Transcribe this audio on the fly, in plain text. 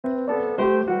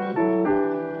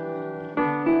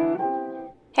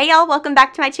Hey y'all, welcome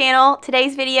back to my channel.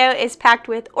 Today's video is packed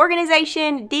with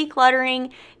organization,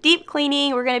 decluttering, deep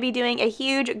cleaning. We're going to be doing a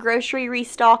huge grocery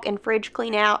restock and fridge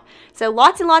clean out. So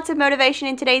lots and lots of motivation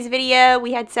in today's video.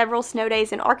 We had several snow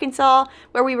days in Arkansas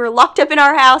where we were locked up in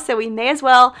our house, so we may as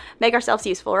well make ourselves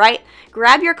useful, right?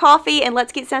 Grab your coffee and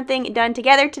let's get something done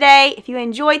together today. If you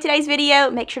enjoyed today's video,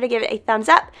 make sure to give it a thumbs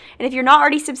up. And if you're not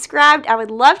already subscribed, I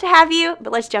would love to have you,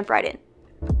 but let's jump right in.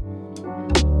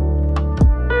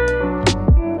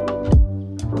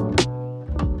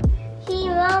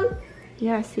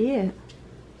 Yeah, I see it.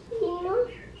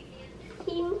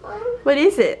 What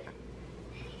is it?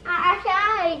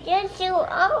 I get you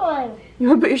on. You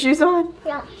want to put your shoes on?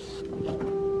 Yeah.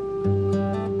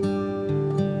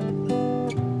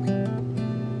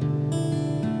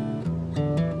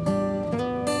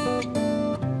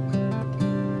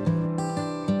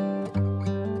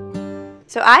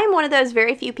 So I am one of those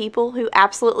very few people who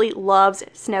absolutely loves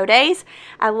snow days.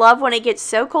 I love when it gets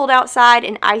so cold outside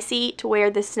and icy to where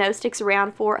the snow sticks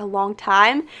around for a long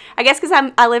time. I guess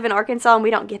because I live in Arkansas and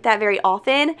we don't get that very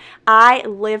often, I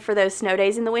live for those snow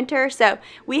days in the winter. So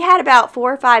we had about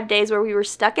 4 or 5 days where we were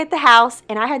stuck at the house,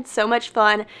 and I had so much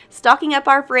fun stocking up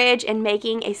our fridge and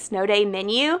making a snow day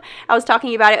menu. I was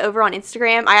talking about it over on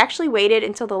Instagram. I actually waited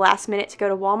until the last minute to go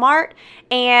to Walmart,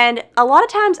 and a lot of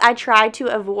times I try to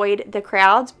avoid the crowds,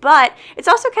 but it's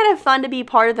also kind of fun to be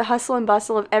part of the hustle and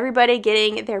bustle of everybody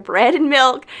getting their bread and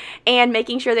milk and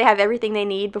making sure they have everything they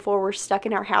need before we're stuck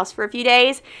in our house for a few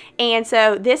days. And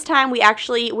so this time we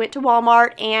actually went to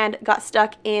Walmart and got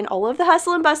stuck in all of the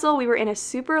hustle and bustle. We were in a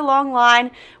super long line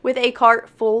with a cart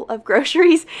full of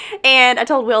groceries, and I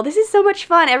told Will, this is so much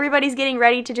fun. Everybody's getting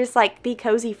ready to just like be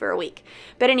cozy for a week.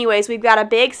 But anyways, we've got a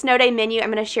big snow day menu.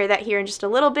 I'm going to share that here in just a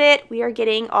little bit. We are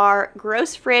getting our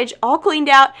gross fridge all cleaned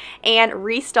out and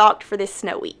restocked for this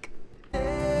snow week.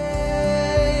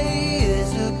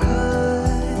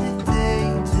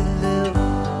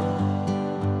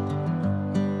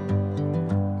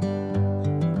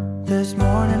 This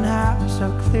morning has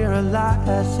so clear a light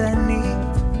as any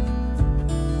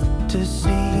to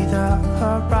see the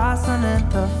horizon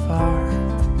and the far.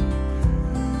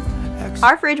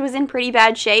 Our fridge was in pretty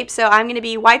bad shape, so I'm going to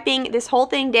be wiping this whole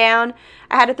thing down.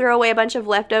 I had to throw away a bunch of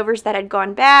leftovers that had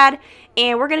gone bad,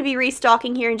 and we're going to be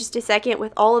restocking here in just a second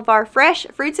with all of our fresh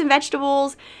fruits and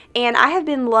vegetables. And I have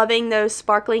been loving those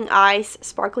sparkling ice,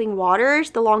 sparkling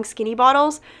waters, the long skinny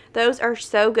bottles. Those are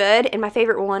so good, and my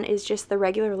favorite one is just the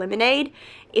regular lemonade.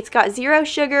 It's got 0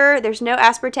 sugar, there's no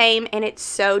aspartame, and it's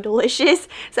so delicious.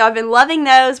 So I've been loving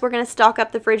those. We're going to stock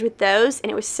up the fridge with those,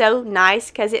 and it was so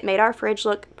nice because it made our fridge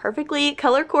look perfectly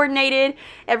color coordinated.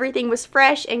 Everything was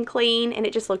fresh and clean, and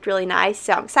it just looked really nice.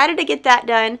 So I'm excited to get that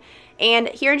done. And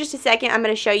here in just a second, I'm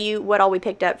going to show you what all we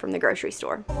picked up from the grocery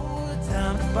store.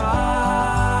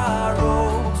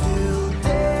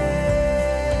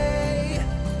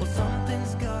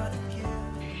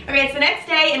 Okay, it's the next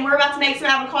day and we're about to make some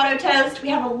avocado toast. We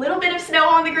have a little bit of snow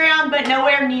on the ground, but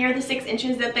nowhere near the 6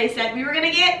 inches that they said we were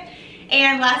gonna get.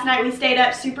 And last night we stayed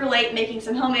up super late making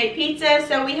some homemade pizza.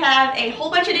 So we have a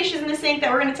whole bunch of dishes in the sink that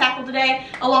we're gonna tackle today,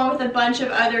 along with a bunch of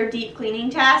other deep cleaning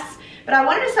tasks. But I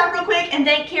wanted to stop real quick and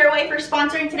thank Caraway for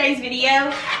sponsoring today's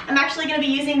video. I'm actually gonna be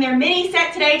using their mini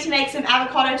set today to make some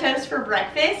avocado toast for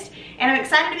breakfast. And I'm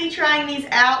excited to be trying these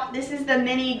out. This is the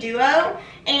mini duo,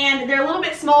 and they're a little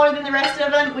bit smaller than the rest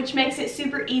of them, which makes it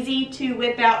super easy to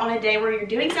whip out on a day where you're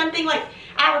doing something like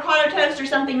avocado toast or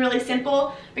something really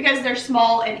simple, because they're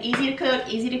small and easy to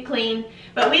cook, easy to clean.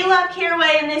 But we love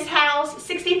Caraway in this house.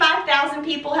 65,000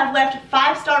 people have left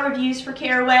 5-star reviews for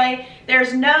Caraway.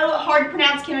 There's no hard to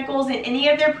pronounce chemicals in any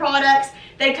of their products.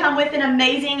 They come with an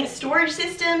amazing storage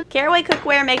system. Caraway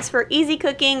cookware makes for easy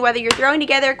cooking, whether you're throwing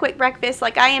together a quick breakfast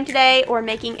like I am today or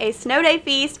making a snow day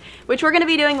feast, which we're going to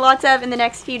be doing lots of in the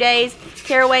next few days.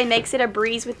 Caraway makes it a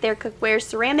breeze with their cookware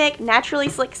ceramic, naturally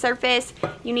slick surface.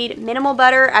 You need minimal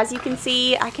butter. As you can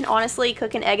see, I can honestly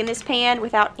cook an egg in this pan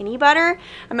without any butter.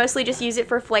 I mostly just use it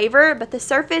for flavor, but the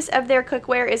surface of their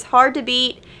cookware is hard to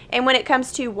beat. And when it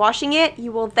comes to washing it,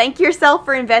 you will thank yourself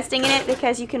for investing in it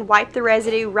because you can wipe the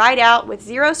residue right out with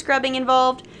 0 scrubbing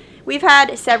involved. We've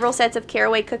had several sets of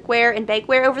Caraway cookware and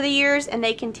bakeware over the years, and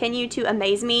they continue to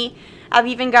amaze me. I've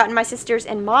even gotten my sisters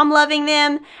and mom loving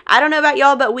them. I don't know about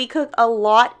y'all, but we cook a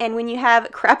lot, and when you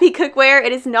have crappy cookware,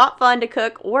 it is not fun to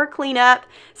cook or clean up.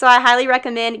 So I highly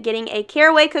recommend getting a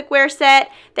Caraway cookware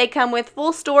set. They come with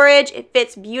full storage. It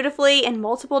fits beautifully in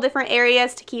multiple different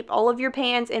areas to keep all of your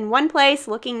pans in one place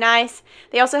looking nice.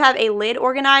 They also have a lid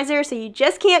organizer, so you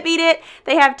just can't beat it.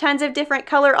 They have tons of different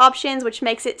color options, which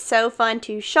makes it so fun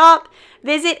to shop.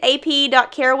 Visit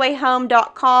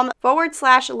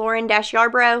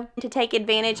ap.carawayhome.com/Lauren-Yarbrough to take take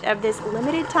advantage of this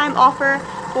limited time offer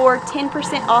for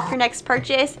 10% off your next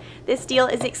purchase. This deal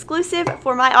is exclusive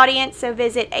for my audience, so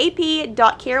visit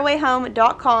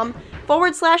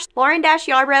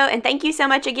ap.carawayhome.com/Lauren-Yarbrough, and thank you so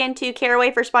much again to Caraway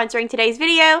for sponsoring today's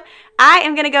video. I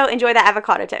am gonna go enjoy that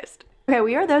avocado toast. Okay,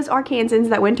 we are those Arkansans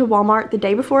that went to Walmart the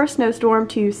day before a snowstorm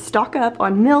to stock up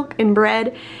on milk and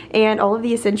bread and all of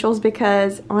the essentials,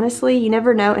 because honestly, you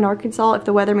never know in Arkansas if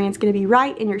the weatherman's gonna be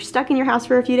right and you're stuck in your house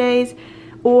for a few days,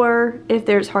 or if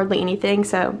there's hardly anything.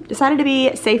 So decided to be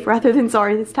safe rather than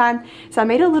sorry this time. So I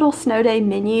made a little snow day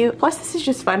menu. Plus this is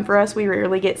just fun for us. We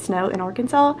rarely get snow in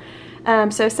Arkansas.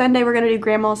 So Sunday we're gonna do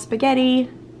grandma's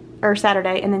spaghetti, or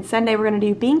Saturday, and then Sunday we're gonna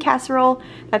do bean casserole.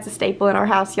 That's a staple in our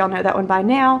house. Y'all know that one by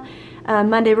now.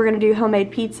 Monday we're gonna do homemade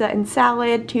pizza and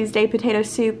salad. Tuesday potato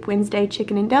soup. Wednesday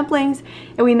chicken and dumplings.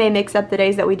 And we may mix up the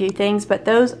days that we do things, but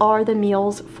those are the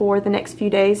meals for the next few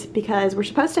days because we're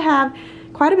supposed to have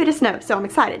quite a bit of snow, so I'm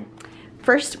excited.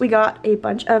 First, we got a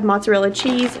bunch of mozzarella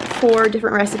cheese for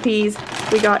different recipes.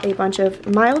 We got a bunch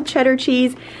of mild cheddar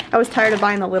cheese. I was tired of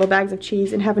buying the little bags of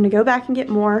cheese and having to go back and get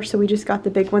more, so we just got the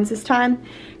big ones this time.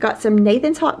 Got some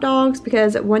Nathan's hot dogs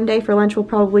because one day for lunch we'll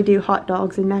probably do hot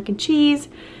dogs and mac and cheese.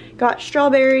 Got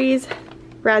strawberries,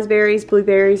 raspberries,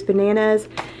 blueberries, bananas,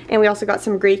 and we also got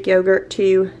some Greek yogurt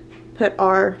to put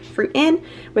our fruit in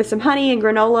with some honey and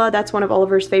granola. That's one of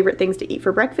Oliver's favorite things to eat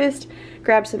for breakfast.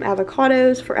 Grabbed some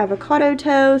avocados for avocado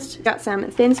toast. Got some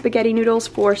thin spaghetti noodles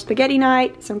for spaghetti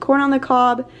night, some corn on the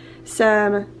cob,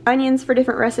 some onions for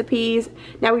different recipes.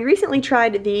 Now we recently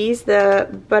tried these,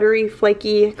 the buttery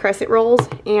flaky crescent rolls,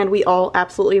 and we all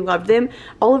absolutely loved them.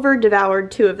 Oliver devoured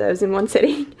 2 of those in one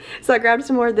sitting. So I grabbed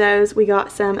some more of those. We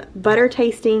got some butter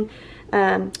tasting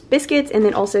biscuits, and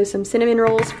then also some cinnamon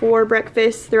rolls for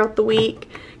breakfast throughout the week.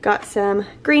 Got some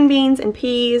green beans and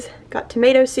peas. Got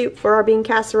tomato soup for our bean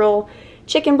casserole.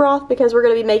 Chicken broth because we're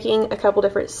going to be making a couple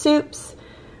different soups.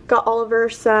 Got Oliver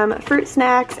some fruit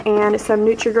snacks and some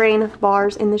Nutri-Grain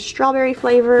bars in the strawberry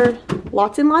flavor.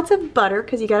 Lots and lots of butter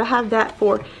because you got to have that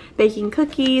for baking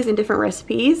cookies and different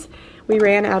recipes. We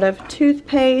ran out of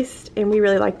toothpaste and we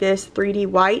really like this 3D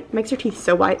white. Makes your teeth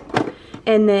so white.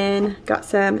 And then got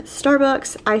some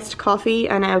Starbucks iced coffee.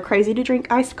 I know, crazy to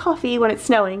drink iced coffee when it's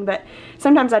snowing, but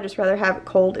sometimes I'd just rather have it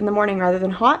cold in the morning rather than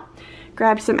hot.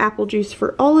 Grabbed some apple juice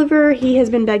for Oliver. He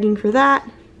has been begging for that.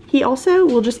 He also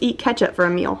will just eat ketchup for a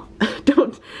meal.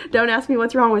 Don't ask me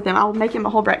what's wrong with him. I'll make him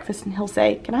a whole breakfast and he'll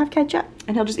say, "Can I have ketchup?"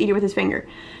 And he'll just eat it with his finger.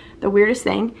 The weirdest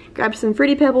thing. Grabbed some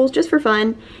Fruity Pebbles just for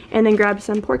fun, and then grabbed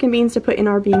some pork and beans to put in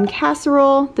our bean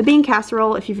casserole. The bean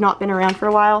casserole, if you've not been around for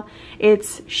a while,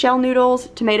 it's shell noodles,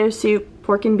 tomato soup,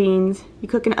 pork and beans. You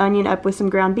cook an onion up with some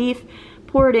ground beef,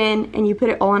 pour it in, and you put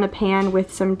it all in a pan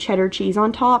with some cheddar cheese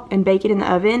on top and bake it in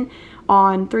the oven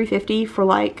on 350 for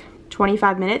like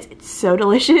 25 minutes. It's so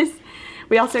delicious.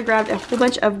 We also grabbed a whole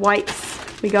bunch of wipes.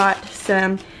 We got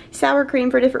some sour cream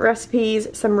for different recipes,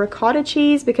 some ricotta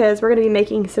cheese because we're going to be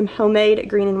making some homemade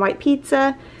green and white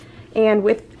pizza, and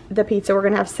with the pizza we're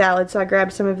going to have salad, so I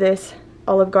grabbed some of this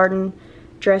Olive Garden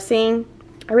dressing.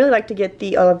 I really like to get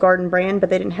the Olive Garden brand, but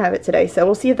they didn't have it today, so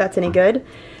we'll see if that's any good.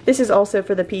 This is also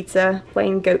for the pizza,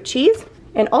 plain goat cheese.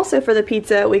 And also for the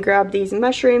pizza, we grabbed these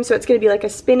mushrooms, so it's going to be like a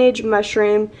spinach,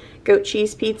 mushroom, goat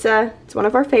cheese pizza. It's one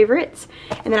of our favorites.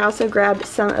 And then I also grabbed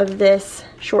some of this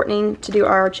shortening to do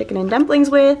our chicken and dumplings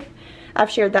with.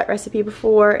 I've shared that recipe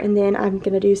before. And then I'm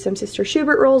going to do some Sister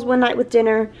Schubert rolls one night with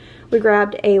dinner. We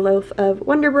grabbed a loaf of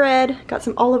Wonder Bread, got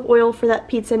some olive oil for that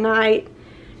pizza night.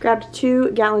 Grabbed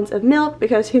 2 gallons of milk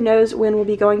because who knows when we'll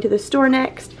be going to the store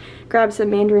next. Grabbed some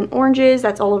mandarin oranges,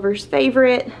 that's Oliver's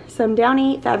favorite. Some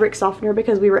Downy fabric softener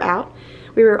because we were out.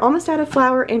 We were almost out of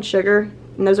flour and sugar,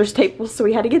 and those are staples, so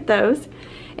we had to get those.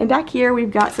 And back here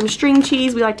we've got some string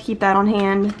cheese, we like to keep that on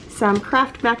hand. Some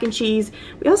Kraft mac and cheese,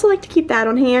 we also like to keep that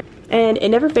on hand. And it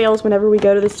never fails whenever we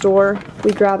go to the store,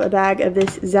 we grab a bag of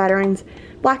this Zatarain's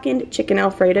blackened chicken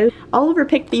Alfredo. Oliver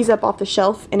picked these up off the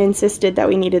shelf and insisted that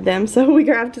we needed them, so we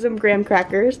grabbed some graham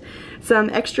crackers, some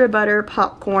extra butter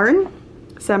popcorn,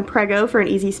 some Prego for an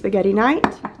easy spaghetti night.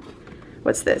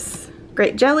 What's this?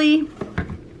 Grape jelly.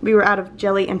 We were out of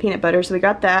jelly and peanut butter, so we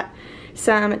got that.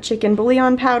 Some chicken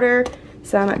bouillon powder,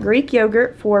 some Greek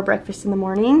yogurt for breakfast in the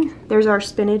morning. There's our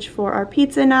spinach for our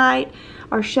pizza night,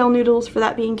 our shell noodles for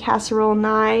that bean casserole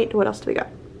night. What else do we got?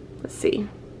 Let's see.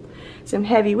 Some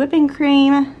heavy whipping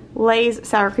cream, Lay's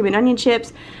sour cream and onion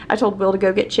chips. I told Will to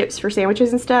go get chips for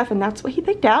sandwiches and stuff, and that's what he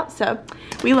picked out, so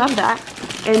we love that.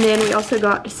 And then we also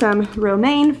got some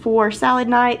romaine for salad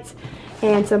nights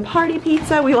and some party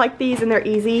pizza. We like these and they're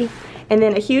easy. And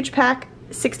then a huge pack,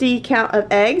 60 count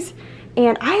of eggs.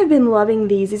 And I have been loving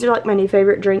these. These are like my new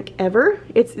favorite drink ever.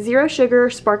 It's 0 sugar,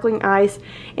 sparkling ice,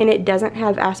 and it doesn't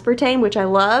have aspartame, which I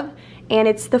love. And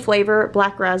it's the flavor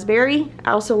black raspberry.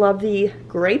 I also love the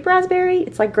grape raspberry.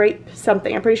 It's like grape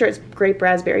something. I'm pretty sure it's grape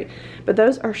raspberry. But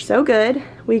those are so good.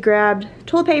 We grabbed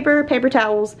toilet paper, paper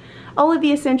towels, all of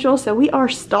the essentials. So we are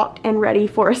stocked and ready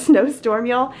for a snowstorm,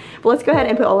 y'all. But let's go ahead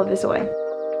and put all of this away.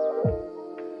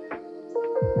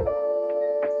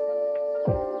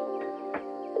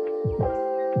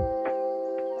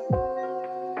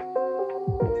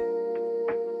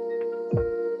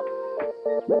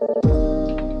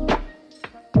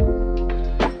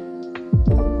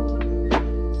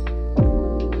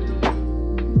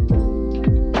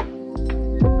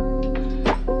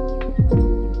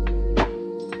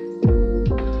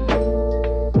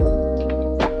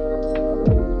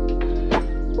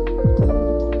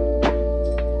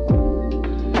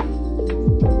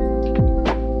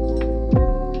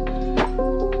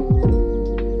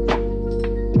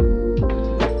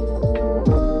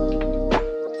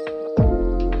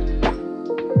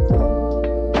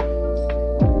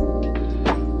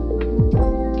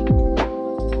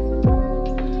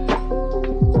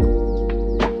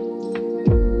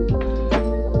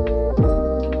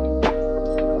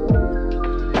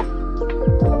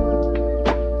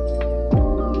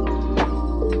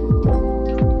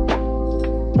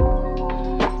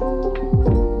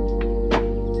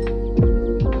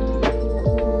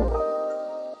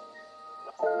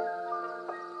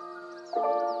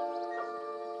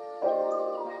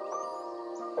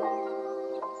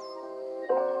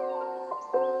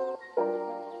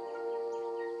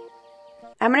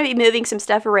 I'm going to be moving some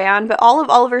stuff around, but all of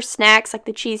Oliver's snacks, like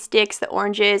the cheese sticks, the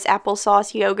oranges,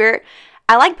 applesauce, yogurt,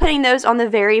 I like putting those on the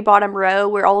very bottom row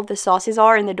where all of the sauces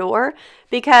are in the door,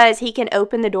 because he can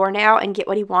open the door now and get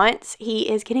what he wants. He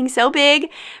is getting so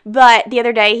big, but the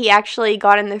other day he actually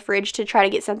got in the fridge to try to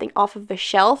get something off of the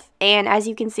shelf, and as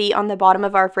you can see on the bottom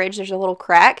of our fridge, there's a little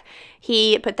crack.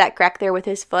 He put that crack there with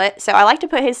his foot, so I like to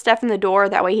put his stuff in the door,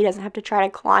 that way he doesn't have to try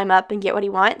to climb up and get what he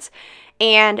wants.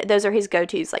 And those are his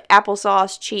go-tos, like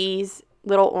applesauce, cheese,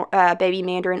 little baby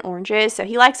mandarin oranges. So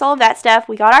he likes all of that stuff.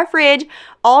 We got our fridge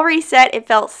all reset. It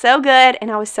felt so good,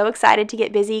 and I was so excited to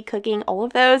get busy cooking all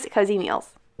of those cozy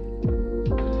meals.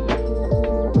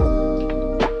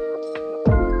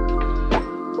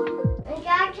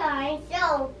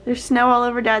 There's snow all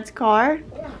over Dad's car.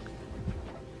 Yeah.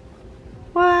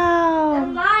 Wow.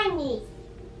 Mommy.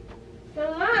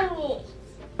 Mommy.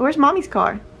 Where's Mommy's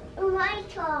car? My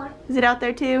car. Is it out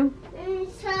there too?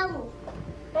 So.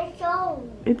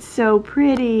 It's so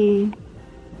pretty.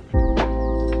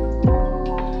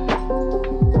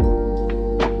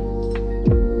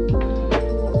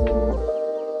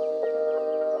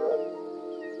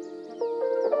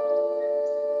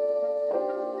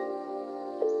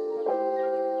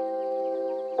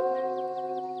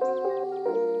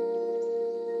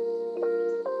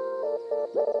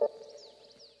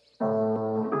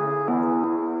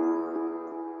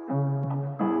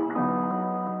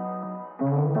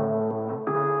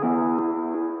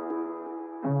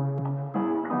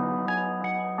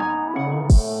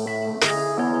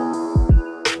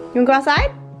 You wanna go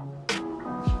outside?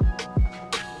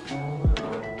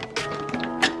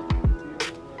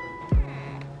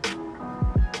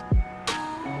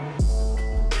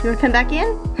 You wanna come back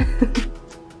in?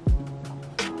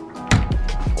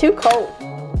 Too cold.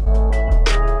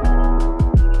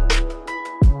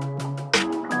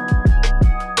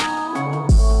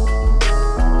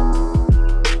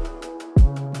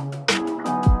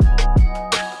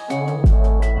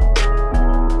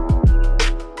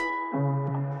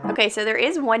 Okay, so there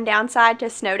is one downside to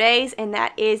snow days, and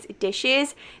that is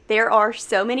dishes. There are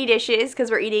so many dishes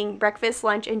because we're eating breakfast,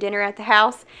 lunch, and dinner at the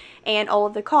house, and all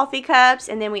of the coffee cups,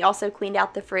 and then we also cleaned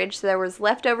out the fridge, so there was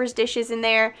leftovers dishes in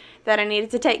there that I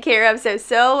needed to take care of.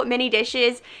 So many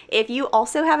dishes. If you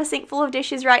also have a sink full of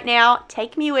dishes right now,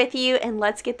 take me with you and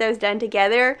let's get those done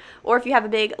together. Or if you have a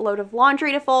big load of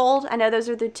laundry to fold, I know those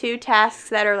are the two tasks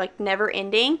that are like never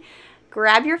ending.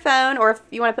 Grab your phone, or if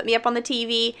you want to put me up on the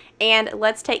TV, and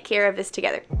let's take care of this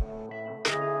together.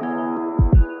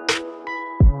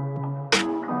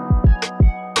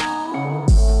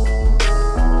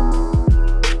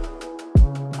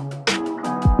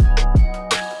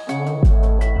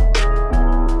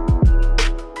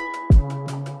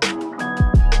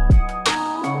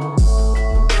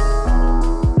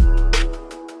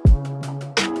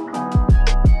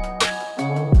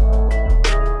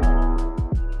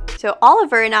 So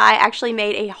Oliver and I actually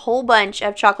made a whole bunch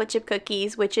of chocolate chip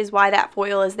cookies, which is why that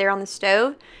foil is there on the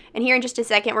stove. And here in just a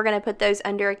second, we're going to put those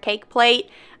under a cake plate.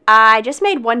 I just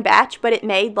made one batch, but it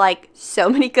made like so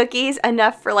many cookies,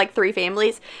 enough for like 3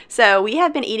 families. So we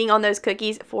have been eating on those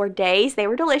cookies for days. They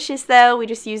were delicious though. We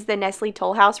just used the Nestle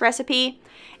Toll House recipe.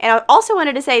 And I also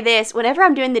wanted to say this, whenever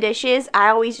I'm doing the dishes, I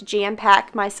always jam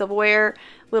pack my silverware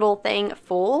little thing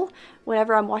full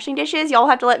whenever I'm washing dishes. Y'all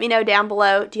have to let me know down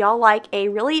below. Do y'all like a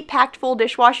really packed full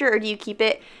dishwasher, or do you keep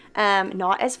it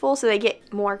not as full so they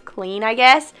get more clean, I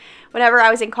guess? Whenever I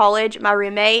was in college, my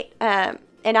roommate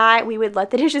and we would let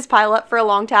the dishes pile up for a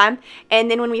long time, and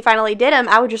then when we finally did them,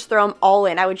 I would just throw them all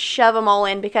in. I would shove them all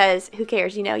in because who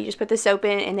cares, you know, you just put the soap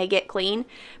in and they get clean.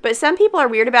 But some people are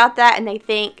weird about that and they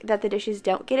think that the dishes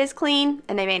don't get as clean,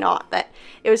 and they may not. But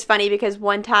it was funny because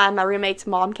one time my roommate's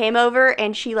mom came over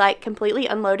and she like completely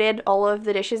unloaded all of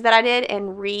the dishes that I did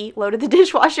and reloaded the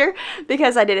dishwasher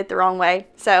because I did it the wrong way.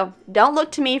 So don't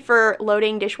look to me for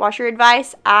loading dishwasher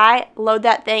advice. I load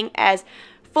that thing as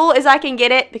full as I can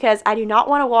get it because I do not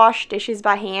want to wash dishes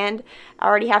by hand. I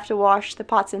already have to wash the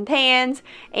pots and pans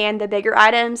and the bigger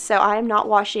items, so I am not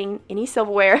washing any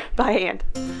silverware by hand.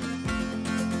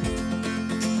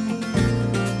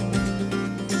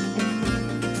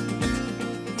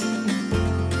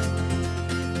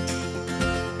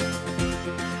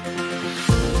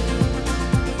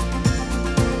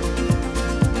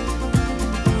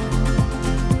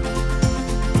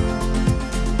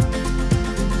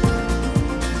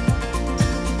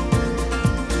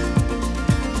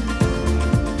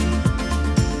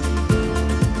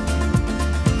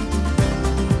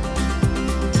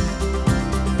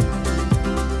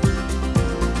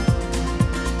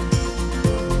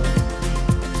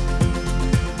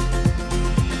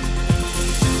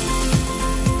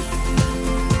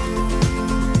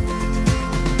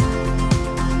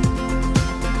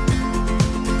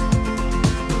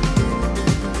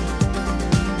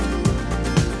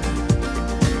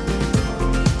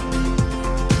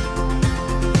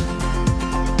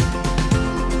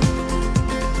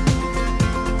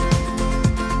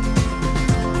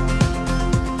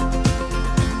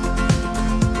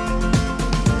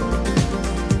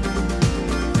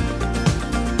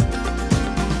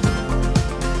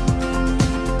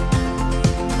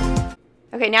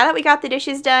 Okay, now that we got the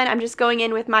dishes done, I'm just going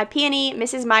in with my Peony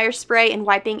Mrs. Meyer spray and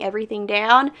wiping everything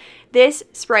down. This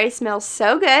spray smells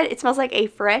so good. It smells like a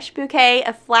fresh bouquet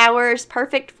of flowers,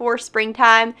 perfect for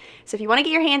springtime. So if you want to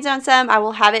get your hands on some, I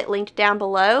will have it linked down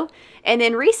below. And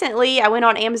then recently, I went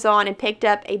on Amazon and picked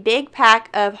up a big pack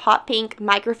of hot pink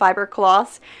microfiber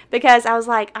cloths because I was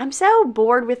like, I'm so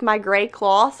bored with my gray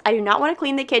cloths. I do not want to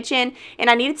clean the kitchen, and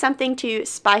I needed something to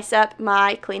spice up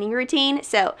my cleaning routine.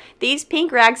 So these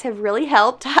pink rags have really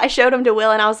helped. I showed them to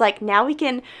Will, and I was like, now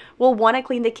we'll want to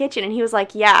clean the kitchen. And he was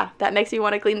like, yeah, that makes me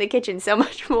want to clean the kitchen so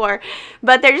much more.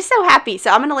 But they're just so happy. So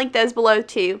I'm going to link those below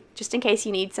too, just in case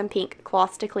you need some pink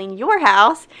cloths to clean your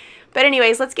house. But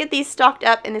anyways, let's get these stocked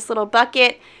up in this little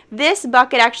bucket. This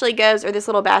bucket actually goes, or this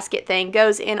little basket thing,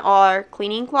 goes in our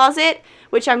cleaning closet,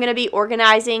 which I'm going to be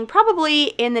organizing probably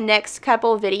in the next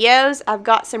couple of videos. I've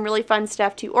got some really fun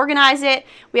stuff to organize it.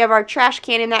 We have our trash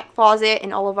can in that closet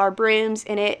and all of our brooms,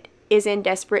 and it is in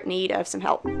desperate need of some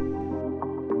help.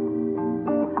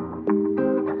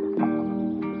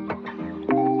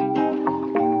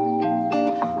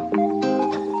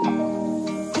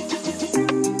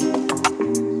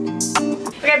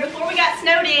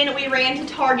 Snowed in, we ran to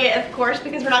Target, of course,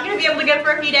 because we're not going to be able to go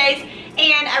for a few days,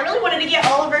 and I really wanted to get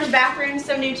Oliver's bathroom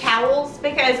some new towels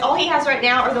because all he has right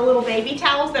now are the little baby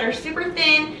towels that are super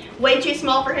thin, way too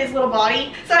small for his little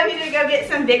body. So I needed to go get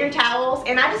some bigger towels,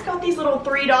 and I just got these little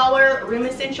 $3 Room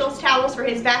Essentials towels for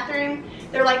his bathroom.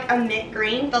 They're like a mint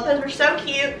green. Thought those were so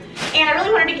cute, and I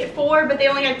really wanted to get 4, but they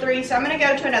only had 3, so I'm going to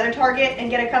go to another Target and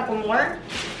get a couple more.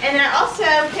 And then I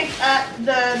also picked up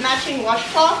the matching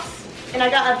washcloths, and I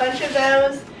got a bunch of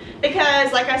those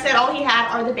because, like I said, all he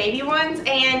had are the baby ones,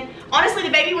 and honestly the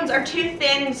baby ones are too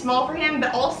thin and small for him,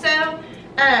 but also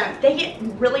they get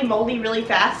really moldy really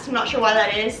fast. I'm not sure why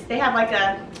that is. They have like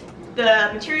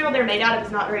the material they're made out of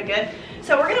is not very good.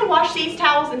 So we're going to wash these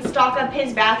towels and stock up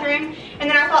his bathroom, and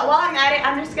then I thought while I'm at it,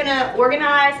 I'm just going to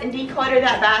organize and declutter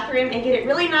that bathroom and get it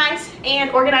really nice and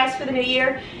organized for the new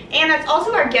year. And that's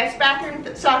also our guest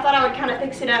bathroom, so I thought I would kind of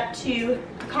fix it up to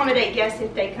accommodate guests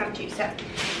if they come too. So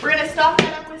we're going to stock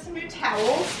that up with some new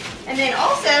towels. And then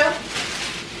also,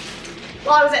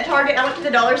 while I was at Target, I went to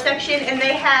the dollar section, and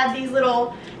they had these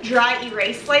little dry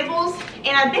erase labels,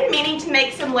 and I've been meaning to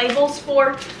make some labels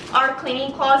for our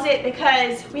cleaning closet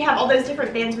because we have all those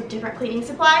different bins with different cleaning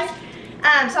supplies.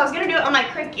 So I was going to do it on my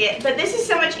Cricut, but this is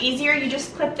so much easier. You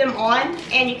just clip them on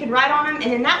and you can write on them,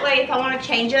 and then that way if I want to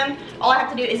change them, all I have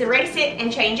to do is erase it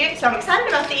and change it. So I'm excited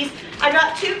about these. I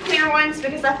got 2 clear ones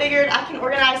because I figured I can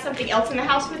organize something else in the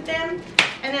house with them.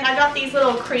 And then I got these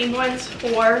little cream ones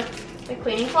for the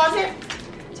cleaning closet.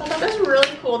 So I thought those were really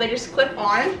cool. They just clip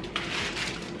on.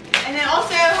 And then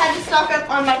also had to stock up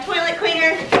on my toilet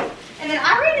cleaner. And then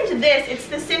I ran into this. It's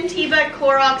the Scentiva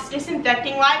Clorox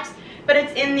Disinfecting Wipes, but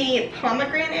it's in the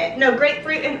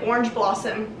grapefruit and orange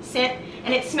blossom scent,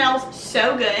 and it smells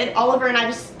so good. Oliver and I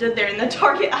just stood there in the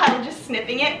Target aisle just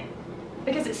sniffing it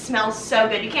because it smells so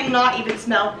good. You cannot even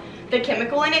smell the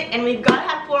chemical in it, and we've got to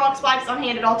have Clorox wipes on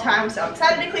hand at all times, so I'm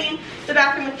excited to clean the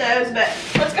bathroom with those. But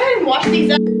let's go ahead and wash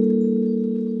these up.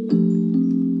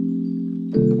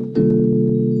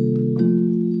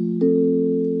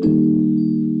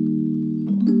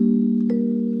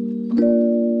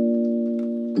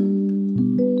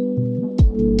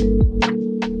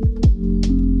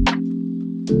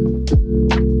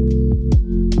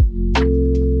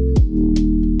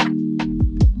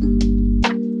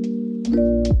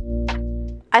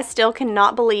 I still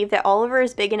cannot believe that Oliver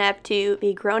is big enough to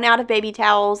be grown out of baby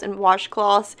towels and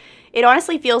washcloths. It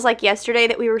honestly feels like yesterday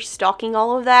that we were stocking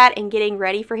all of that and getting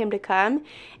ready for him to come,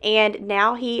 and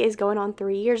now he is going on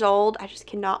 3 years old. I just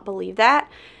cannot believe that.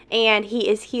 And he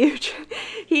is huge.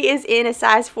 He is in a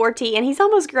size 4T, and he's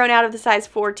almost grown out of the size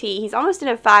 4T. He's almost in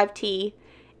a 5T,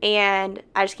 and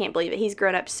I just can't believe it. He's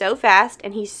grown up so fast,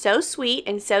 and he's so sweet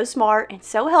and so smart and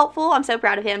so helpful. I'm so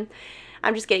proud of him.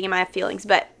 I'm just getting in my feelings.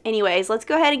 But anyways, let's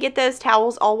go ahead and get those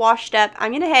towels all washed up. I'm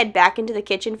going to head back into the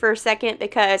kitchen for a second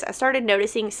because I started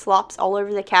noticing slops all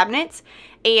over the cabinets,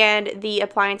 and the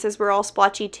appliances were all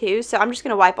splotchy too. So I'm just going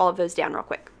to wipe all of those down real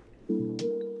quick.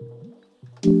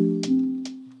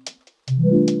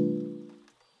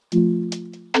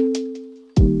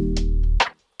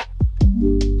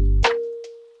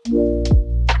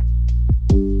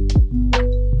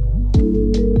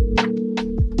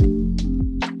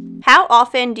 How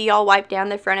often do y'all wipe down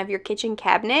the front of your kitchen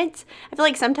cabinets? I feel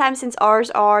like sometimes, since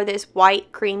ours are this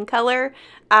white cream color,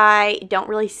 I don't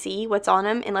really see what's on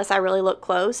them unless I really look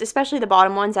close, especially the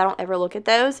bottom ones. I don't ever look at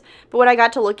those. But when I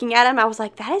got to looking at them, I was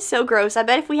like, that is so gross. I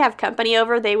bet if we have company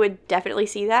over, they would definitely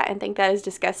see that and think that is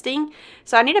disgusting.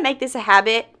 So I need to make this a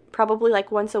habit, probably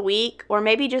like once a week, or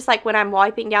maybe just like when I'm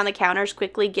wiping down the counters,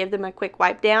 quickly give them a quick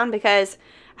wipe down, because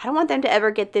I don't want them to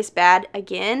ever get this bad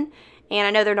again. And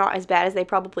I know they're not as bad as they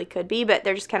probably could be, but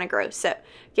they're just kind of gross. So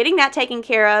getting that taken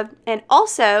care of. And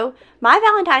also, my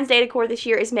Valentine's Day decor this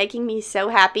year is making me so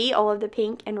happy. All of the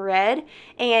pink and red.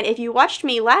 And if you watched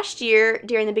me last year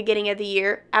during the beginning of the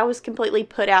year, I was completely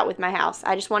put out with my house.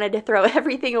 I just wanted to throw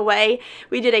everything away.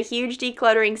 We did a huge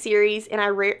decluttering series, and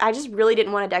I just really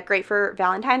didn't want to decorate for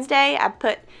Valentine's Day. I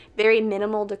put very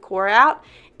minimal decor out.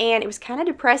 And it was kind of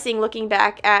depressing looking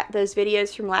back at those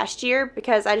videos from last year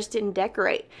because I just didn't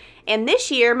decorate. And this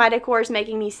year, my decor is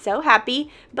making me so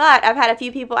happy, but I've had a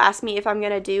few people ask me if I'm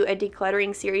going to do a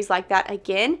decluttering series like that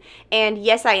again. And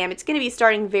yes, I am. It's going to be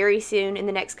starting very soon in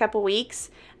the next couple weeks.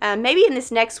 Maybe in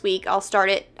this next week I'll start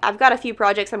it. I've got a few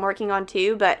projects I'm working on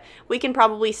too, but we can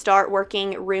probably start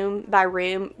working room by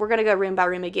room. We're going to go room by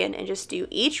room again and just do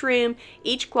each room,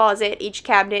 each closet, each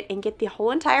cabinet, and get the whole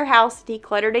entire house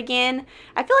decluttered again.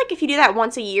 I feel like if you do that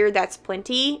once a year, that's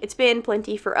plenty. It's been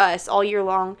plenty for us all year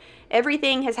long.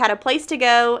 Everything has had a place to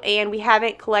go, and we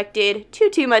haven't collected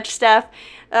too much stuff,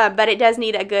 but it does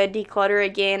need a good declutter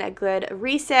again, a good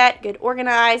reset, good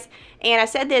organize. And I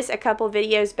said this a couple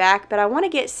videos back, but I want to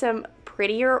get some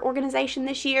prettier organization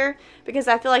this year because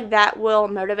I feel like that will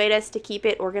motivate us to keep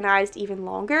it organized even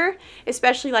longer,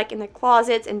 especially like in the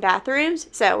closets and bathrooms.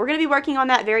 So we're going to be working on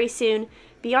that very soon.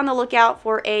 Be on the lookout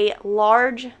for a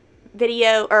large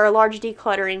video or a large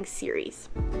decluttering series.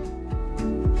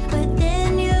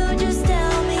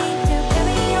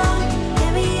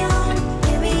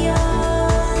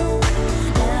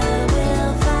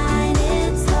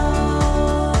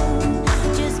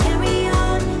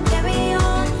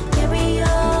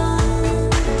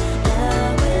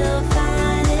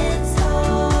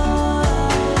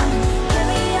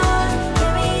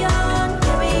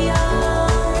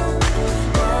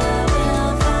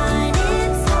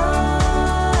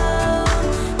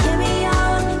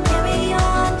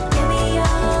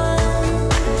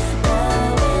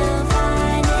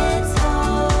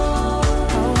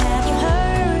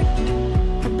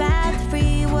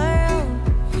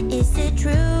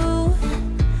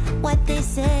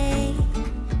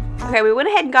 Okay, we went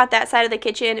ahead and got that side of the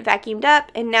kitchen vacuumed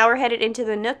up, and now we're headed into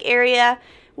the nook area,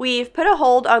 We've put a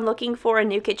hold on looking for a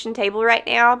new kitchen table right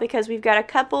now because we've got a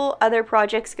couple other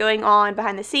projects going on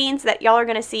behind the scenes that y'all are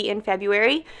going to see in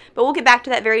February. But we'll get back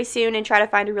to that very soon and try to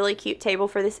find a really cute table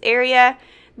for this area.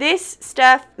 This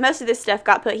stuff, most of this stuff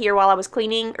got put here while I was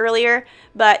cleaning earlier,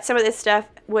 but some of this stuff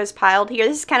was piled here.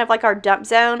 This is kind of like our dump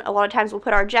zone. A lot of times we'll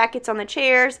put our jackets on the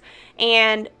chairs,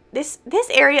 and this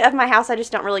area of my house I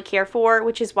just don't really care for,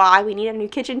 which is why we need a new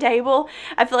kitchen table.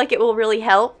 I feel like it will really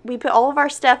help. We put all of our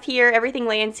stuff here, everything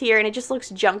lands here, and it just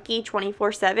looks junky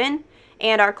 24/7.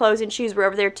 And our clothes and shoes were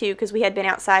over there too because we had been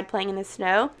outside playing in the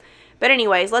snow. But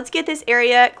anyways, let's get this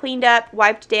area cleaned up,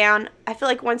 wiped down. I feel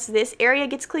like once this area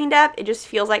gets cleaned up, it just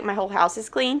feels like my whole house is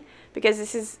clean because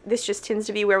this just tends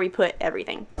to be where we put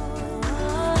everything.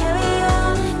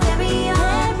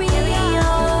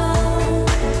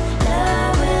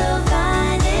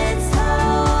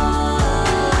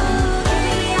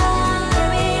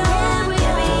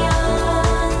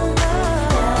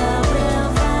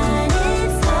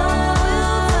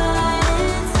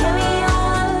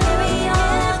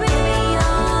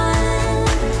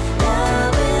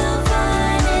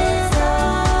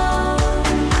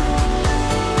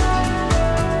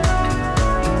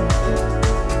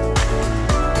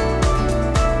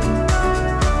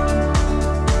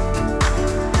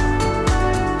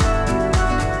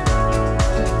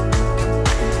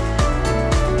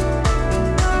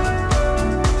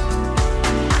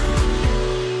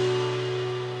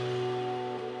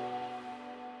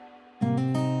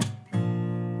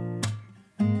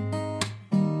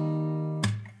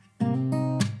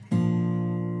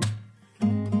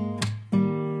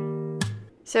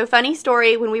 So funny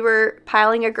story, when we were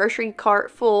piling a grocery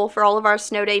cart full for all of our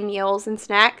snow day meals and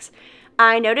snacks,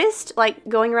 I noticed, like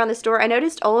going around the store, I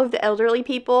noticed all of the elderly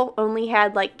people only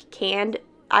had like canned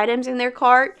items in their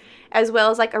cart, as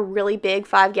well as like a really big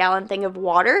 5-gallon thing of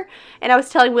water. And I was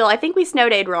telling Will, I think we snow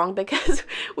dayed wrong because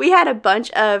we had a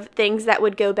bunch of things that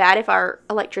would go bad if our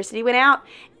electricity went out,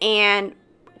 and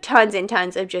tons and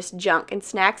tons of just junk and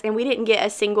snacks, and we didn't get a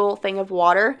single thing of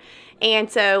water.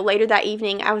 And so later that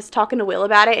evening, I was talking to Will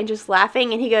about it and just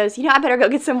laughing, and he goes, you know, I better go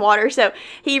get some water. So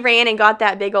he ran and got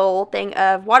that big old thing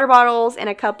of water bottles and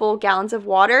a couple gallons of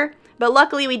water. But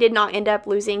luckily, we did not end up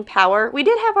losing power. We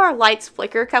did have our lights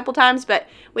flicker a couple times, but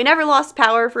we never lost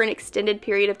power for an extended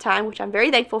period of time, which I'm very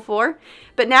thankful for.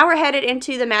 But now we're headed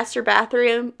into the master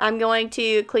bathroom. I'm going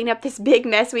to clean up this big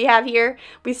mess we have here.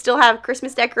 We still have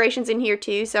Christmas decorations in here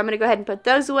too, so I'm going to go ahead and put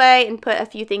those away and put a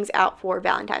few things out for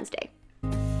Valentine's Day.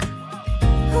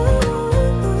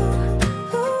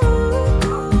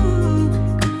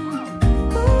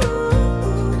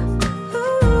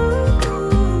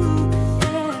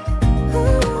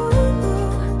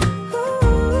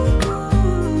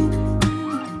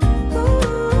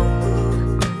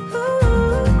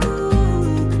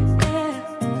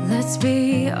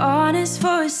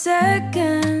 For a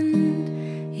second,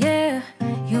 yeah,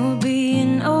 you're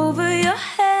being over your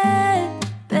head,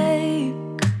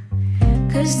 babe.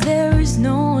 'Cause there is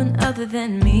no one other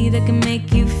than me that can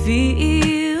make you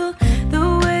feel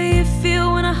the way you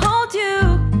feel when I hold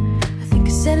you. I think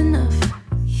I said enough.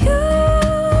 You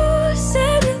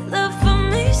said you love for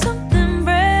me something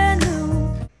brand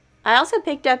new. I also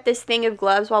picked up this thing of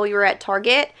gloves while we were at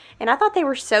Target, and I thought they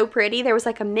were so pretty. There was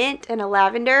like a mint and a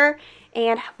lavender,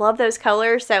 and I love those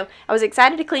colors, so I was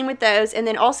excited to clean with those. And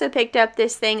then also picked up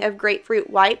this thing of grapefruit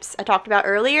wipes I talked about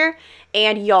earlier,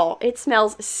 and y'all, it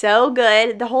smells so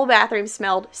good. The whole bathroom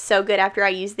smelled so good after I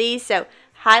used these, so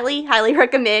highly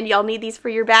recommend. Y'all need these for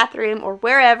your bathroom or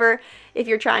wherever if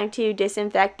you're trying to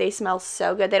disinfect. They smell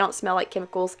so good. They don't smell like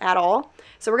chemicals at all.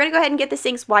 So we're going to go ahead and get the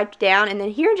sinks wiped down, and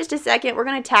then here in just a second we're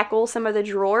going to tackle some of the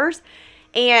drawers,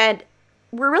 and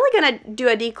we're really going to do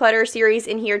a declutter series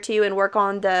in here too and work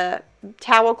on the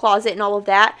towel closet and all of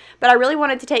that. But I really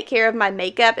wanted to take care of my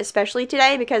makeup, especially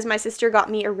today, because my sister got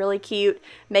me a really cute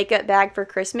makeup bag for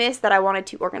Christmas that I wanted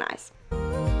to organize.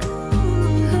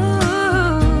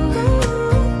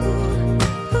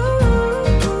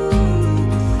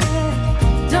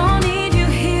 Don't need you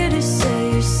here to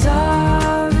say you're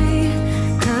sorry,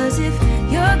 'cause if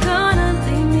you're gonna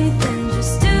leave me, then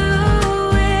just do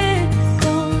it.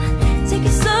 Don't take it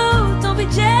slow, don't be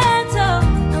gentle.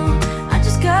 No, I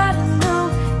just gotta know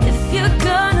if you're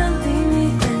gonna leave me,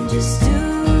 then just do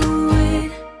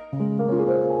it.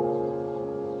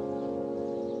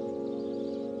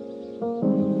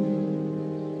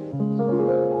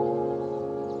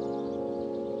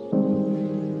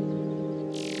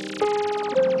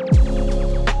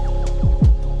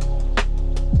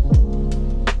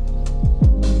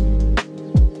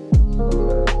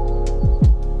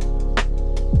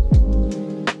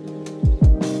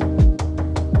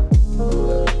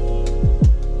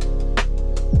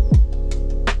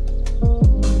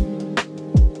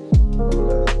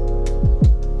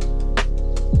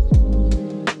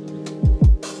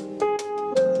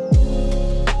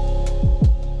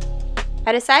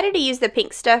 I decided to use the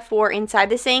pink stuff for inside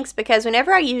the sinks because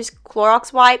whenever I use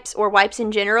Clorox wipes or wipes in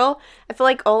general, I feel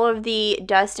like all of the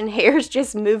dust and hairs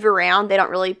just move around. They don't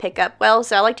really pick up well,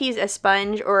 so I like to use a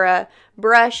sponge or a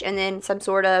brush and then some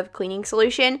sort of cleaning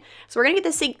solution. So we're going to get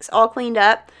the sinks all cleaned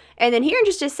up, and then here in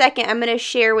just a second I'm going to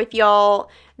share with y'all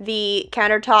the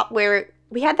countertop where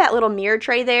we had that little mirror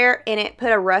tray there and it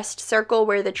put a rust circle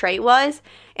where the tray was.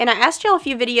 And I asked y'all a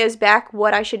few videos back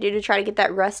what I should do to try to get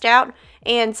that rust out.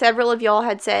 And several of y'all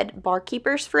had said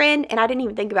Barkeeper's Friend, and I didn't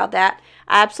even think about that.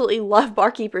 I absolutely love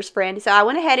Barkeeper's Friend. So I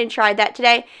went ahead and tried that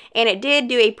today, and it did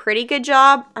do a pretty good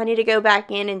job. I need to go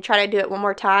back in and try to do it one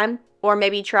more time, or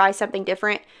maybe try something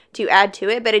different to add to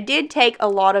it. But it did take a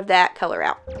lot of that color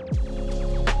out.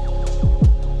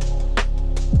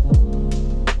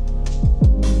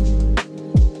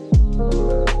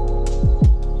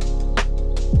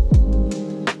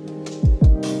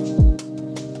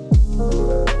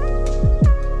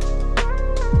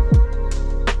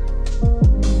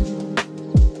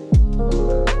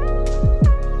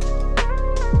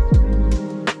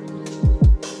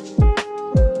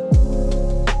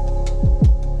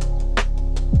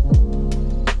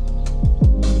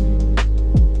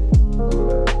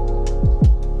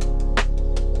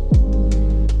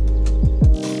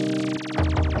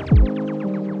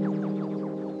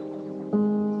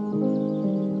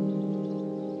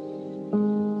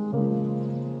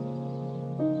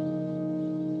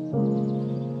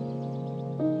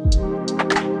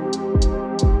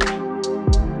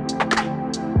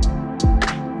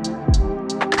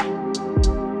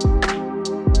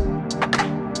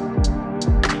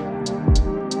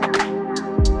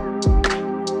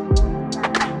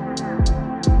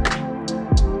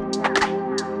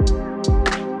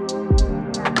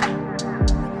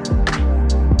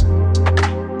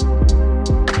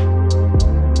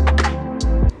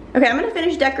 Okay, I'm gonna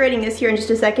finish decorating this here in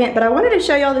just a second, but I wanted to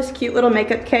show y'all this cute little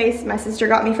makeup case my sister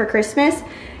got me for Christmas.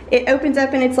 It opens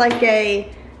up and it's like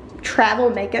a travel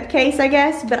makeup case, I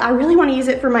guess, but I really want to use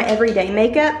it for my everyday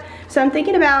makeup. So I'm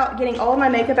thinking about getting all of my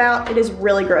makeup out. It is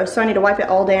really gross, so I need to wipe it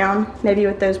all down, maybe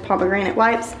with those pomegranate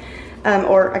wipes,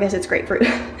 or I guess it's grapefruit.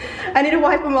 I need to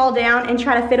wipe them all down and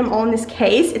try to fit them all in this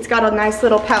case. It's got a nice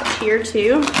little pouch here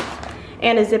too,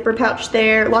 and a zipper pouch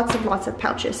there, lots of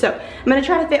pouches. So I'm gonna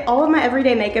try to fit all of my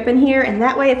everyday makeup in here, and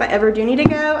that way if I ever do need to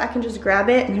go, I can just grab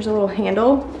it, and there's a little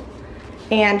handle,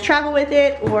 and travel with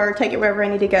it or take it wherever I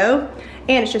need to go.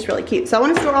 And it's just really cute. So I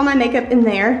wanna store all my makeup in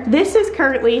there. This is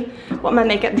currently what my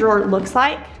makeup drawer looks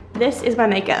like. This is my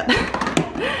makeup.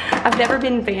 I've never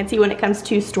been fancy when it comes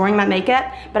to storing my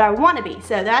makeup, but I want to be.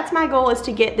 So that's my goal, is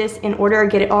to get this in order,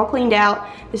 get it all cleaned out.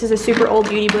 This is a super old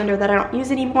beauty blender that I don't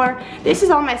use anymore. This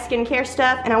is all my skincare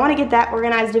stuff, and I want to get that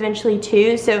organized eventually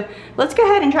too. So let's go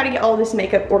ahead and try to get all this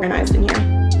makeup organized in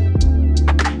here.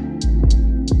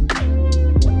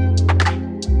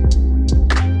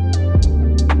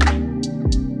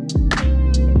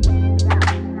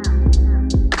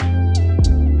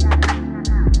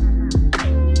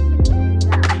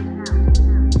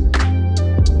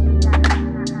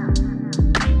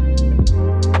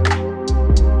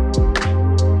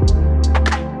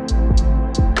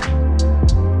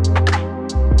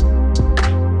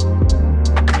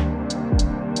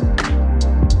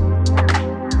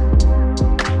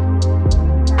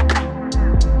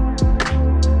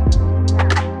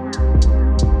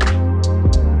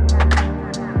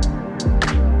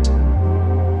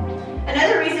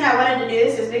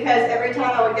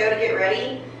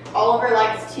 Oliver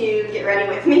likes to get ready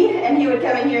with me, and he would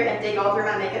come in here and dig all through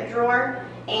my makeup drawer,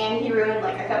 and he ruined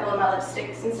like a couple of my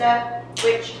lipsticks and stuff,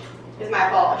 which is my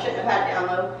fault. I shouldn't have had it down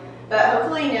low. But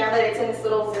hopefully now that it's in this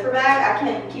little zipper bag, I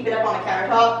can keep it up on the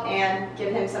countertop and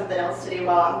give him something else to do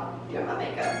while I'm doing my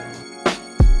makeup.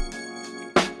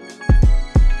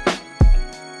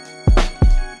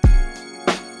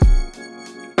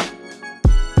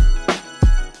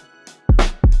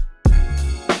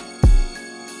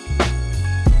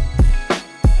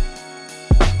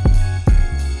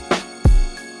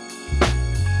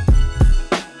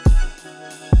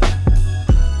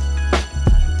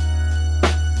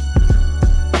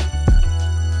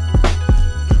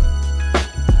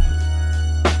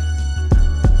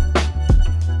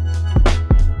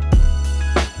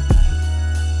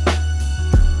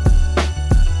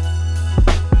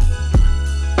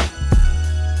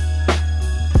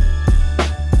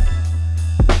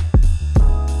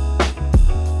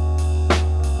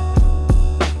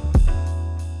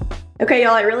 Okay,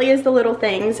 y'all, it really is the little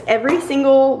things. Every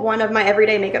single one of my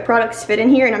everyday makeup products fit in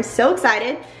here, and I'm so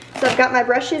excited. So I've got my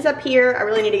brushes up here. I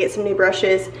really need to get some new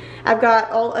brushes. I've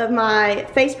got all of my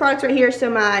face products right here. So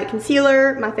my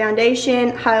concealer, my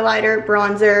foundation, highlighter,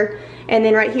 bronzer, and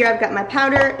then right here I've got my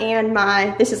powder and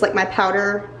this is like my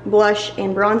powder, blush,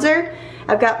 and bronzer.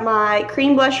 I've got my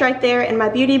cream blush right there and my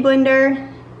beauty blender.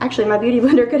 Actually, my beauty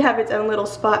blender could have its own little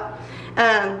spot.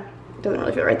 Doesn't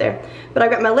really fit right there. But I've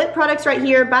got my lip products right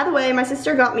here. By the way, my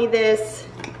sister got me this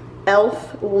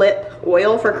e.l.f. lip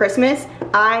oil for Christmas.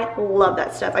 I love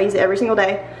that stuff. I use it every single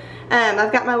day.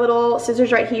 I've got my little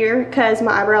scissors right here because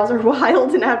my eyebrows are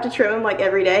wild and I have to trim them like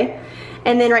every day.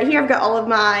 And then right here I've got all of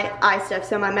my eye stuff.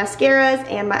 So my mascaras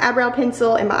and my eyebrow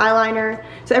pencil and my eyeliner.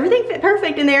 So everything fit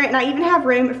perfect in there, and I even have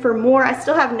room for more. I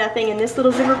still have nothing in this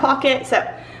little zipper pocket. So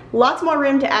lots more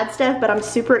room to add stuff, but I'm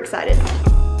super excited.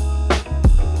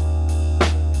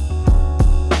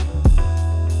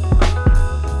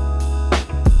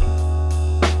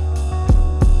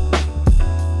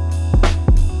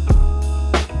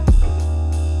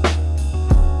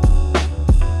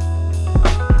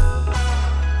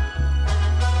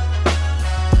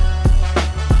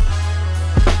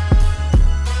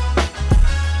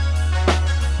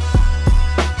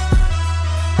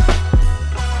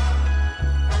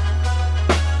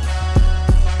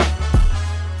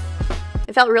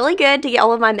 It felt really good to get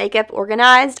all of my makeup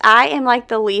organized. I am like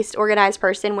the least organized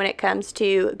person when it comes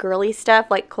to girly stuff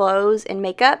like clothes and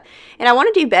makeup, and I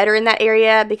want to do better in that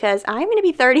area because I'm going to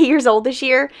be 30 years old this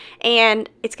year, and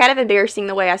it's kind of embarrassing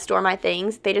the way I store my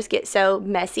things. They just get so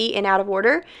messy and out of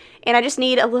order, and I just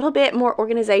need a little bit more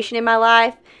organization in my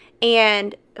life.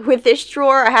 And with this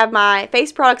drawer, I have my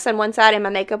face products on one side and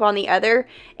my makeup on the other,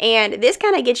 and this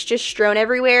kind of gets just strewn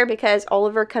everywhere because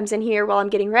Oliver comes in here while I'm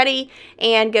getting ready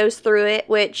and goes through it,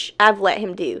 which I've let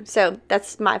him do, so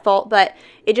that's my fault, but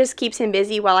it just keeps him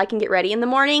busy while I can get ready in the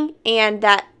morning, and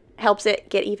that helps it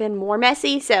get even more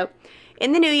messy. So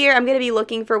in the new year, I'm going to be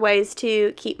looking for ways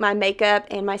to keep my makeup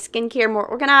and my skincare more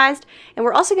organized, and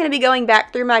we're also going to be going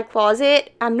back through my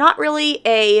closet. I'm not really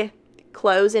a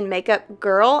clothes and makeup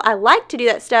girl. I like to do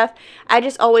that stuff. I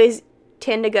just always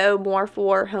tend to go more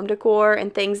for home decor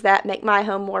and things that make my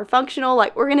home more functional,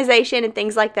 like organization and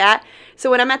things like that. So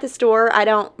when I'm at the store, I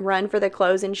don't run for the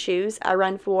clothes and shoes. I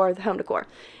run for the home decor.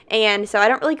 And so I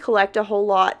don't really collect a whole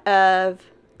lot of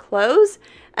clothes.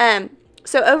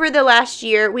 So over the last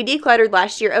year, we decluttered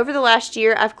last year. Over the last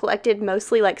year, I've collected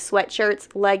mostly like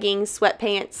sweatshirts, leggings,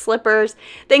 sweatpants, slippers,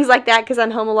 things like that because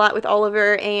I'm home a lot with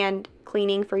Oliver and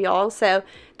cleaning for y'all. So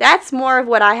that's more of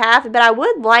what I have, but I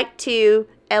would like to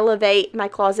elevate my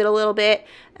closet a little bit,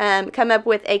 come up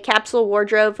with a capsule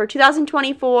wardrobe for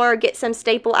 2024, get some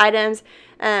staple items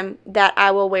that I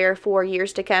will wear for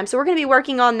years to come. So we're going to be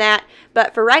working on that,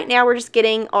 but for right now we're just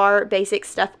getting our basic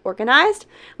stuff organized.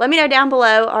 Let me know down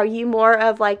below, are you more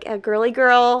of like a girly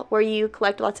girl where you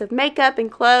collect lots of makeup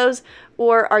and clothes,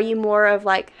 or are you more of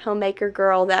like homemaker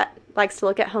girl that likes to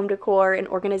look at home decor and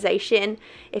organization?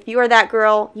 If you are that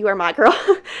girl, you are my girl.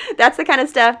 That's the kind of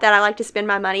stuff that I like to spend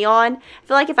my money on. I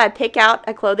feel like if I pick out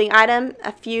a clothing item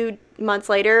a few months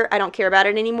later, I don't care about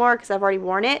it anymore because I've already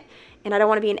worn it, and I don't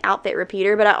want to be an outfit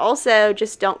repeater, but I also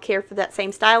just don't care for that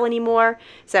same style anymore.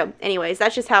 So anyways,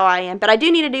 that's just how I am. But I do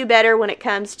need to do better when it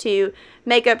comes to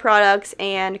makeup products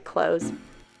and clothes.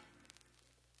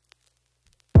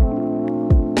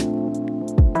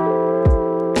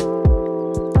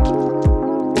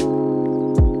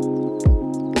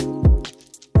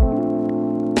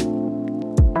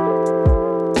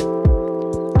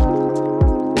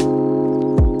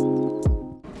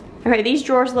 Okay, these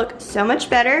drawers look so much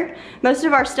better. Most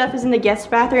of our stuff is in the guest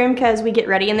bathroom because we get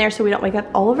ready in there so we don't wake up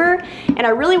Oliver. And I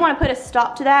really want to put a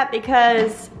stop to that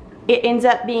because it ends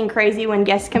up being crazy when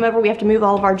guests come over. We have to move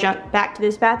all of our junk back to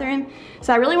this bathroom.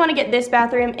 So I really want to get this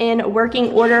bathroom in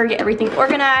working order, get everything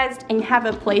organized, and have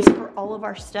a place for all of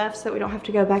our stuff so that we don't have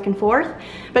to go back and forth.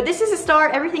 But this is a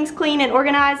start. Everything's clean and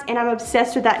organized, and I'm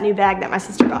obsessed with that new bag that my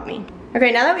sister got me. Okay,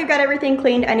 now that we've got everything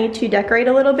cleaned, I need to decorate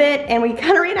a little bit, and we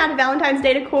kind of ran out of Valentine's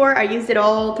Day decor. I used it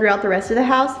all throughout the rest of the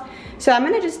house. So I'm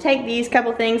gonna just take these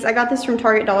couple things. I got this from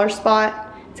Target Dollar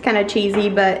Spot. It's kind of cheesy,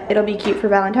 but it'll be cute for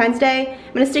Valentine's Day.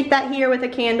 I'm gonna stick that here with a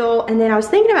candle, and then I was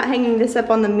thinking about hanging this up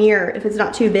on the mirror if it's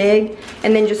not too big,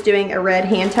 and then just doing a red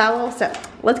hand towel. So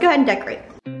let's go ahead and decorate.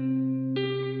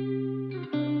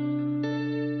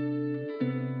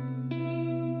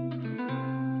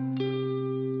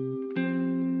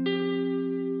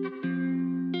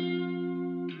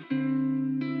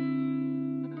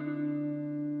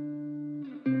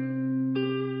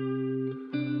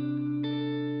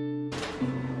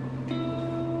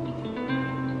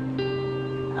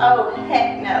 Oh,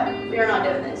 heck no. We are not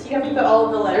doing this. You have to put all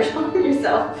of the letters on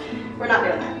yourself. We're not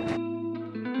doing that.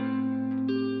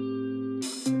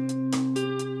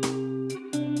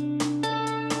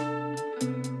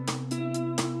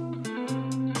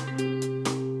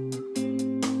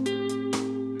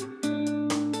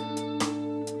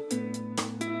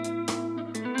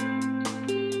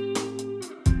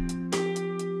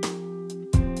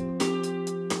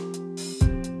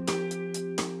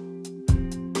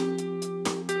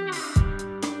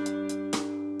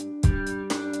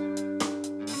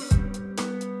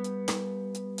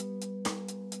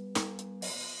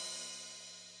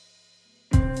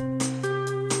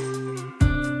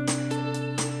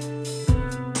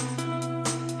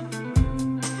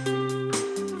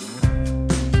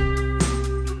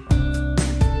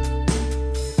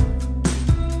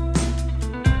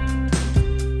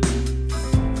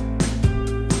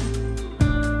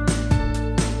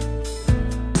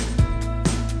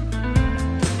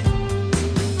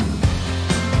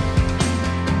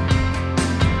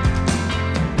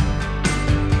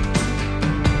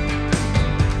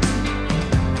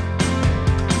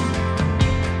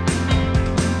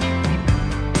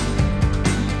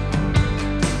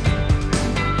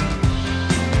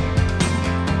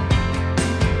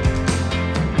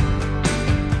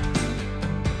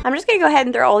 go ahead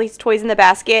and throw all these toys in the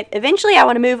basket. Eventually I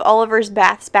want to move Oliver's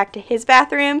baths back to his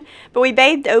bathroom, but we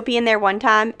bathed Opie in there one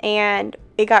time and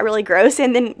it got really gross,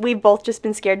 and then we've both just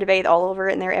been scared to bathe Oliver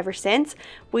in there ever since.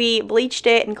 We bleached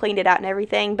it and cleaned it out and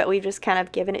everything, but we've just kind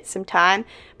of given it some time.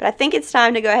 But I think it's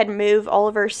time to go ahead and move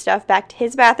Oliver's stuff back to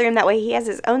his bathroom. That way he has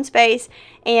his own space,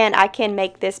 and I can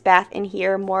make this bath in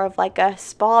here more of like a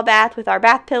spa bath with our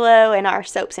bath pillow and our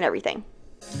soaps and everything.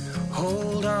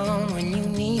 Hold on when you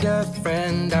need a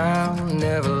friend, I'll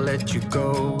never let you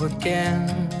go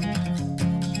again.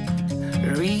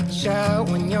 Reach out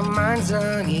when your mind's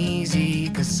uneasy,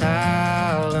 'cause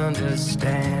I'll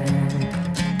understand.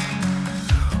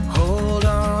 Hold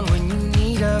on when you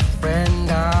need a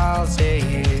friend, I'll stay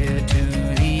here to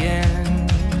the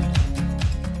end.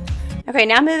 Okay,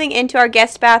 now moving into our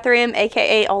guest bathroom,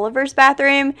 aka Oliver's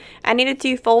bathroom. I needed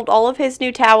to fold all of his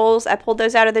new towels. I pulled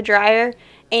those out of the dryer,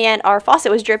 and our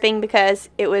faucet was dripping because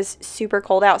it was super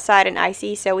cold outside and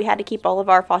icy, so we had to keep all of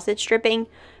our faucets dripping.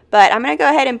 But I'm going to go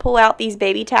ahead and pull out these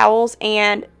baby towels,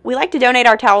 and we like to donate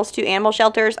our towels to animal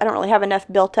shelters. I don't really have enough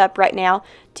built up right now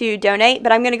to donate,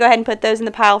 but I'm going to go ahead and put those in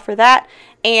the pile for that,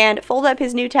 and fold up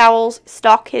his new towels,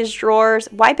 stock his drawers,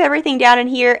 wipe everything down in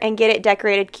here, and get it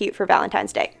decorated cute for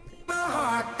Valentine's Day. My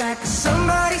heart back,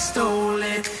 somebody stole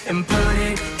it and put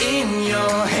it in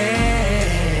your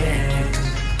head.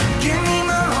 Give me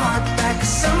my heart back,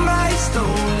 somebody stole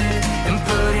it and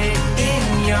put it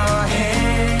in your head.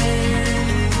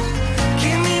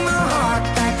 Give me my heart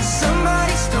back,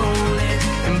 somebody stole it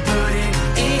and put it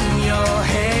in your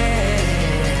head.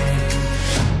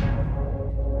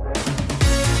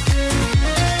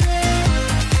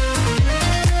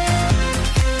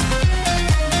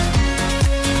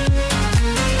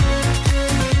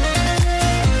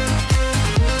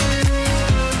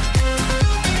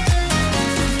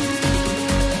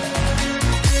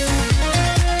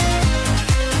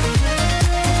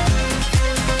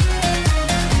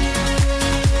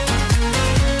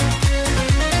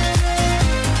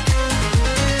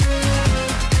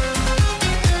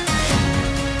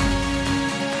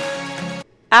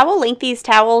 I will link these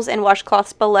towels and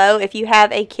washcloths below if you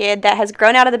have a kid that has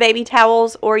grown out of the baby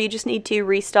towels, or you just need to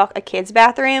restock a kid's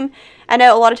bathroom. I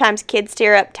know a lot of times kids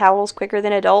tear up towels quicker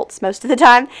than adults most of the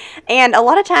time, and a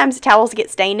lot of times towels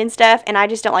get stained and stuff, and I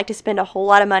just don't like to spend a whole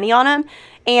lot of money on them.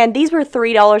 And these were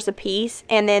 $3 a piece,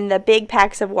 and then the big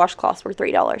packs of washcloths were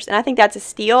 $3, and I think that's a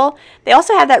steal. They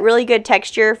also have that really good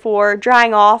texture for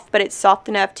drying off, but it's soft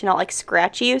enough to not like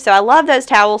scratch you. So I love those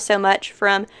towels so much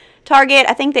from Target.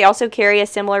 I think they also carry a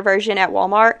similar version at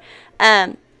Walmart.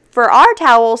 For our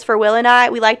towels, for Will and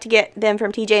I, we like to get them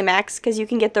from TJ Maxx because you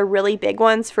can get the really big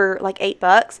ones for like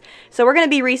 $8. So we're going to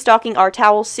be restocking our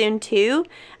towels soon too.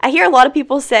 I hear a lot of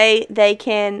people say they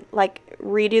can like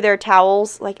redo their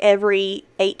towels like every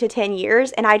 8 to 10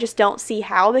 years, and I just don't see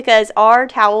how, because our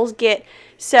towels get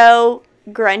so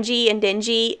grungy and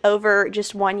dingy over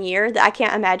just 1 year that I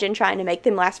can't imagine trying to make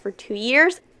them last for 2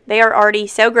 years. They are already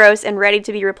so gross and ready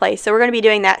to be replaced. So we're going to be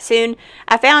doing that soon.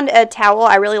 I found a towel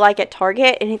I really like at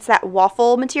Target, and it's that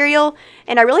waffle material.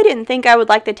 And I really didn't think I would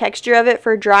like the texture of it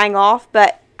for drying off,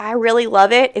 but I really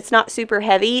love it. It's not super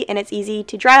heavy, and it's easy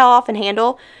to dry off and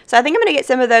handle. So I think I'm going to get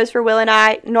some of those for Will and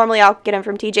I. Normally I'll get them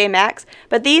from TJ Maxx,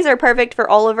 but these are perfect for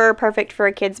Oliver, perfect for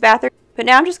a kid's bathroom. But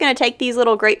now I'm just going to take these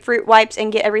little grapefruit wipes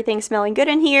and get everything smelling good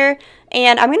in here.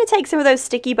 And I'm going to take some of those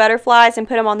sticky butterflies and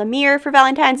put them on the mirror for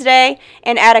Valentine's Day,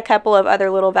 and add a couple of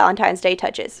other little Valentine's Day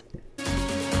touches.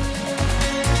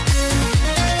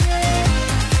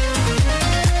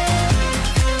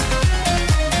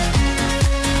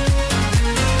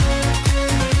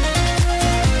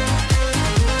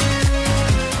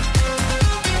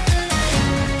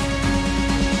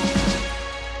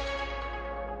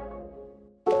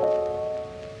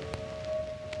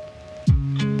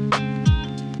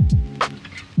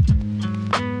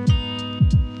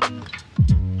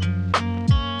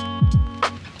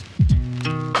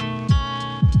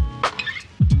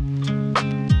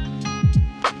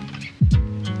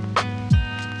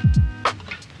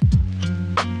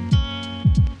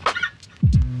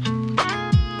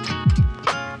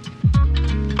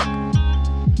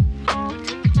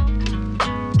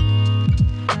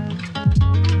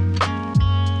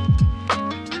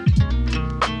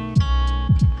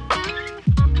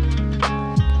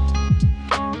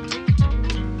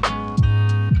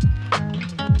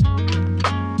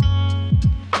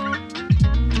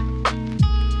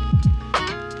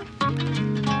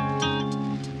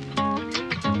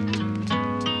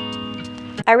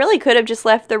 I really could have just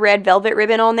left the red velvet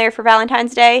ribbon on there for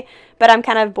Valentine's Day, but I'm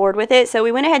kind of bored with it. So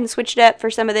we went ahead and switched it up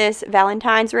for some of this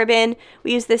Valentine's ribbon.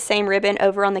 We used this same ribbon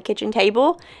over on the kitchen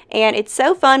table, and it's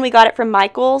so fun. We got it from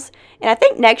Michael's, and I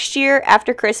think next year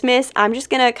after Christmas, I'm just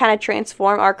going to kind of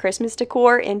transform our Christmas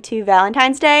decor into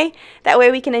Valentine's Day. That way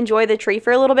we can enjoy the tree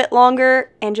for a little bit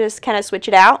longer and just kind of switch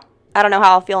it out. I don't know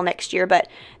how I'll feel next year, but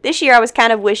this year I was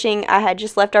kind of wishing I had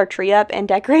just left our tree up and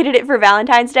decorated it for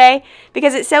Valentine's Day,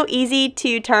 because it's so easy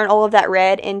to turn all of that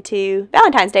red into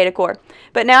Valentine's Day decor.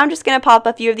 But now I'm just going to pop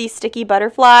a few of these sticky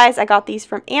butterflies. I got these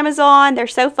from Amazon. They're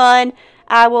so fun.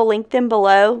 I will link them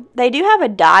below. They do have a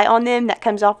dye on them that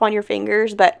comes off on your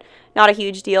fingers, but not a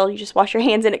huge deal. You just wash your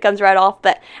hands and it comes right off.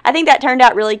 But I think that turned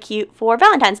out really cute for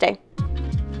Valentine's Day.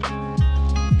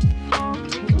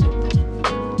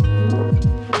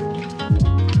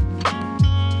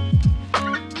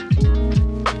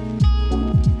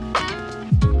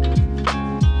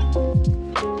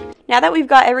 Now that we've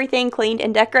got everything cleaned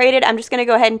and decorated, I'm just going to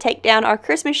go ahead and take down our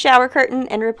Christmas shower curtain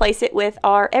and replace it with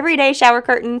our everyday shower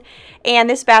curtain. And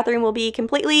this bathroom will be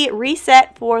completely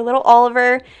reset for little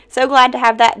Oliver. So glad to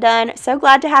have that done. So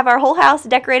glad to have our whole house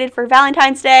decorated for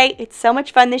Valentine's Day. It's so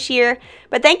much fun this year.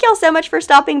 But thank y'all so much for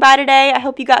stopping by today. I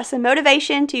hope you got some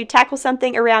motivation to tackle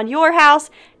something around your house.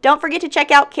 Don't forget to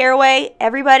check out Caraway.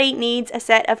 Everybody needs a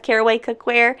set of Caraway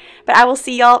cookware. But I will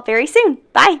see y'all very soon.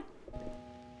 Bye!